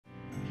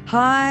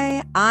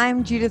Hi,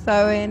 I'm Judith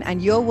Owen,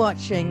 and you're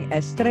watching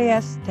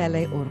Estrellas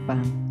Tele.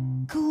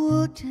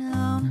 Cool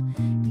town,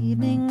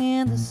 evening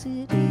in the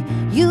city.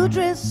 You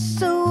dress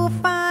so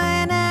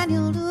fine and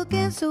you're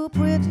looking so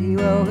pretty.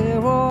 Well,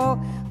 we're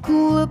all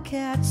cool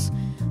cats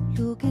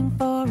looking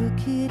for a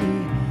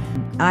kitty.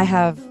 I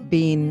have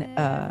been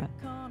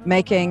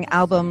making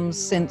albums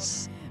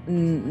since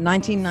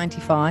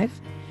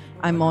 1995.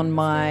 I'm on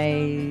my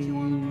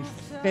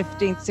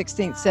 15th,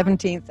 16th,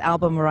 17th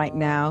album right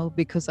now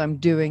because I'm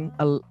doing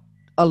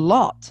a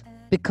lot,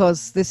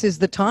 because this is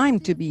the time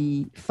to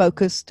be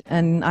focused,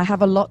 and I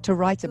have a lot to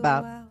write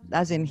about,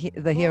 as in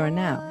the here and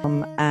now.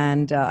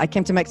 I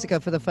came to Mexico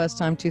for the first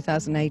time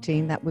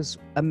 2018. That was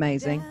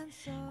amazing.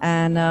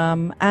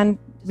 And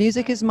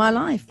music is my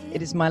life.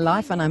 It is my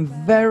life, and I'm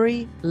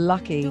very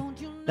lucky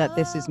that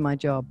this is my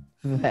job.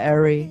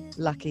 Very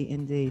lucky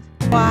indeed.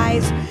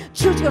 Wise,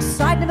 true to your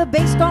side, never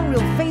based on real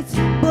faith,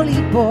 you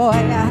bully boy.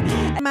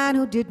 A man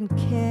who didn't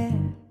care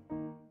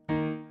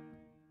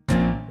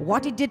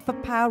what he did for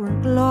power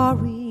and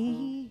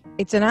glory.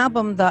 It's an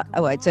album that,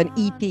 it's an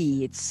EP.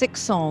 It's 6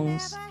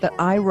 songs that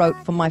I wrote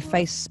for my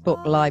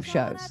Facebook live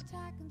shows,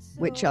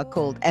 which are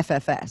called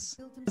FFS.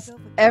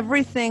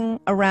 Everything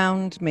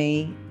around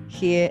me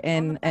here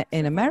in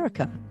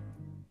America,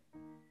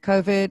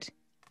 COVID,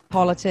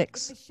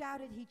 politics,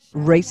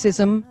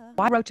 racism.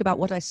 I wrote about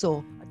what I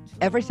saw,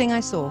 everything I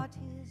saw,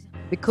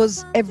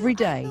 because every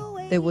day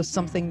there was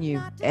something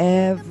new,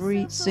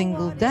 every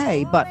single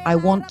day. But I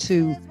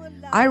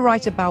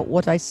write about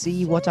what I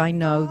see, what I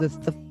know,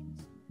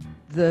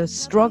 the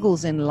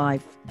struggles in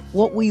life,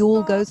 what we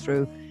all go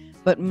through.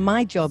 But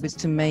my job is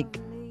to make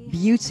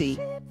beauty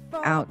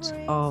out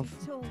of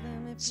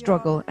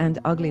struggle and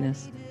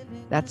ugliness.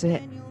 That's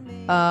it.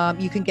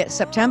 You can get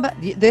September.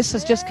 This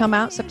has just come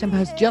out. September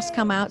has just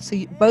come out. So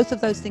both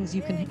of those things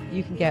you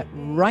can get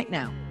right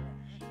now,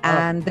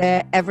 and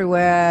they're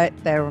everywhere.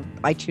 They're on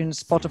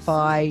iTunes,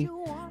 Spotify,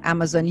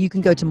 Amazon. You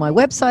can go to my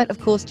website, of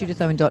course,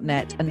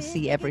 judithowen.net, and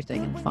see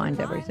everything and find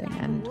everything,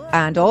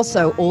 and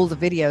also all the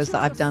videos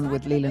that I've done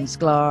with Leland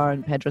Sklar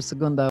and Pedro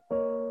Segundo.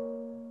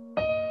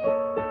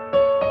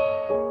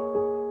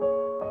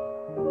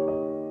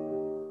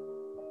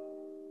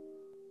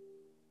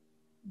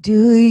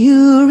 Do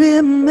you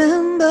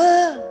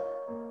remember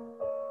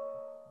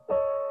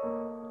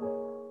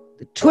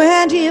the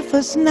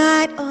 21st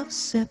night of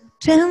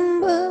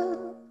September?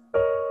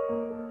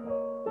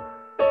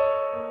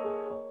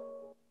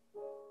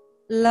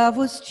 Love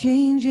was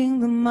changing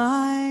the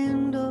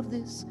mind of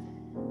this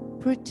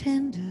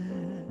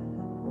pretender,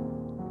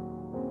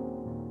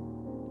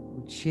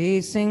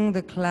 chasing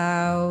the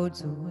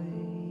clouds away.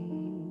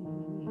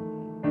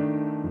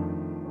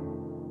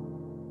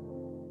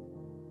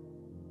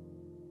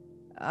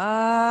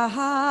 Our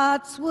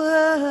hearts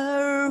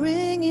were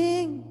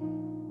ringing,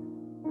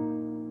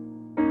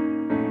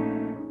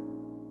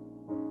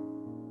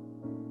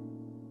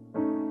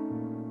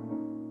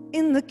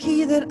 in the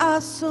key that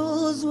our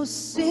souls were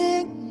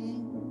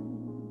singing,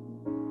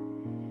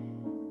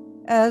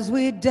 as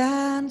we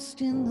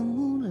danced in the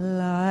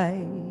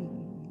moonlight.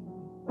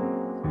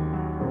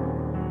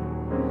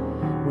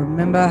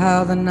 Remember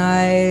how the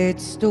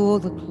night stole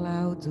the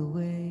clouds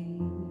away.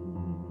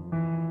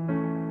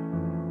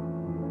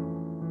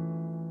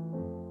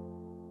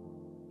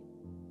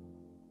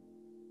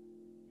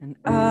 And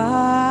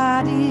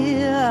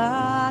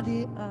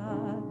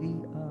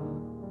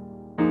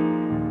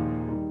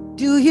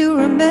do you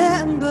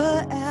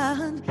remember?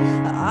 And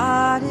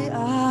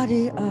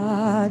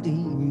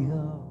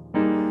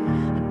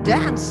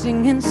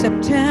dancing in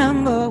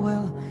September.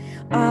 Well,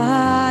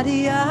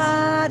 we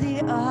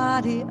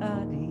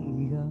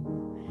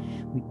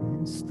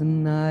danced the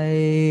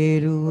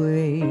night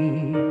away.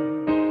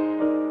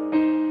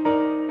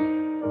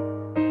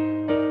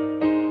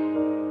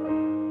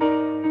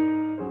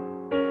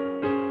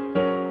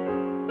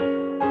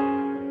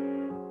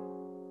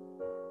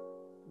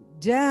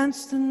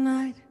 Dance the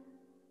night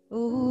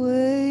away.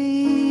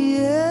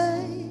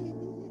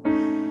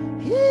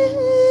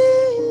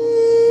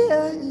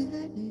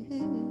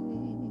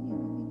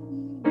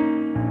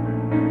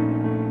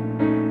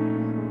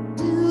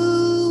 Do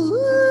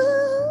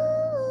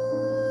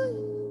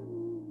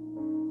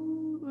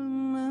you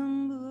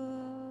remember?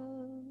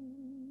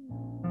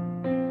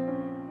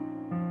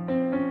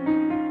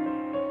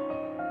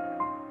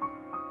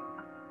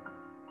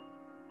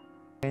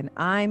 And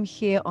I'm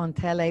here on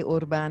Tele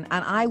Urban,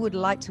 and I would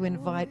like to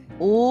invite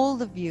all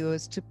the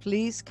viewers to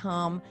please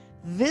come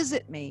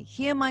visit me,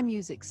 hear my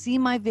music, see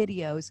my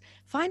videos,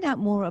 find out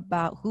more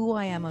about who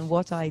I am and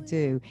what I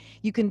do.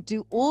 You can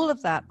do all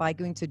of that by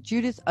going to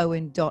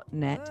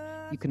judithowen.net.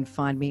 You can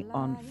find me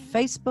on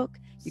Facebook.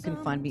 You can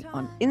find me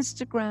on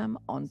Instagram,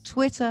 on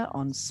Twitter,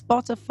 on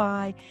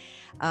Spotify,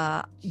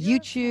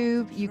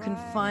 YouTube. You can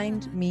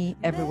find me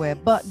everywhere,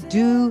 but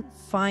do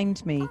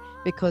find me,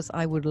 because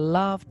I would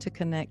love to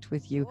connect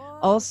with you.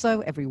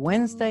 Also, every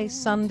Wednesday,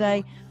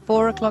 Sunday,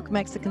 4 o'clock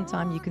Mexican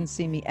time, you can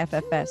see me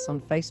FFS on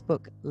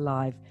Facebook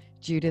Live,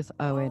 Judith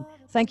Owen.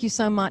 Thank you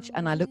so much,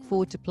 and I look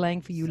forward to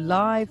playing for you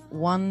live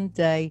one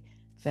day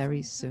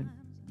very soon.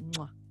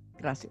 Mwah.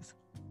 Gracias.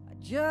 I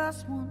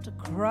just want to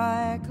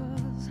cry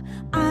 'cause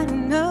I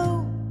know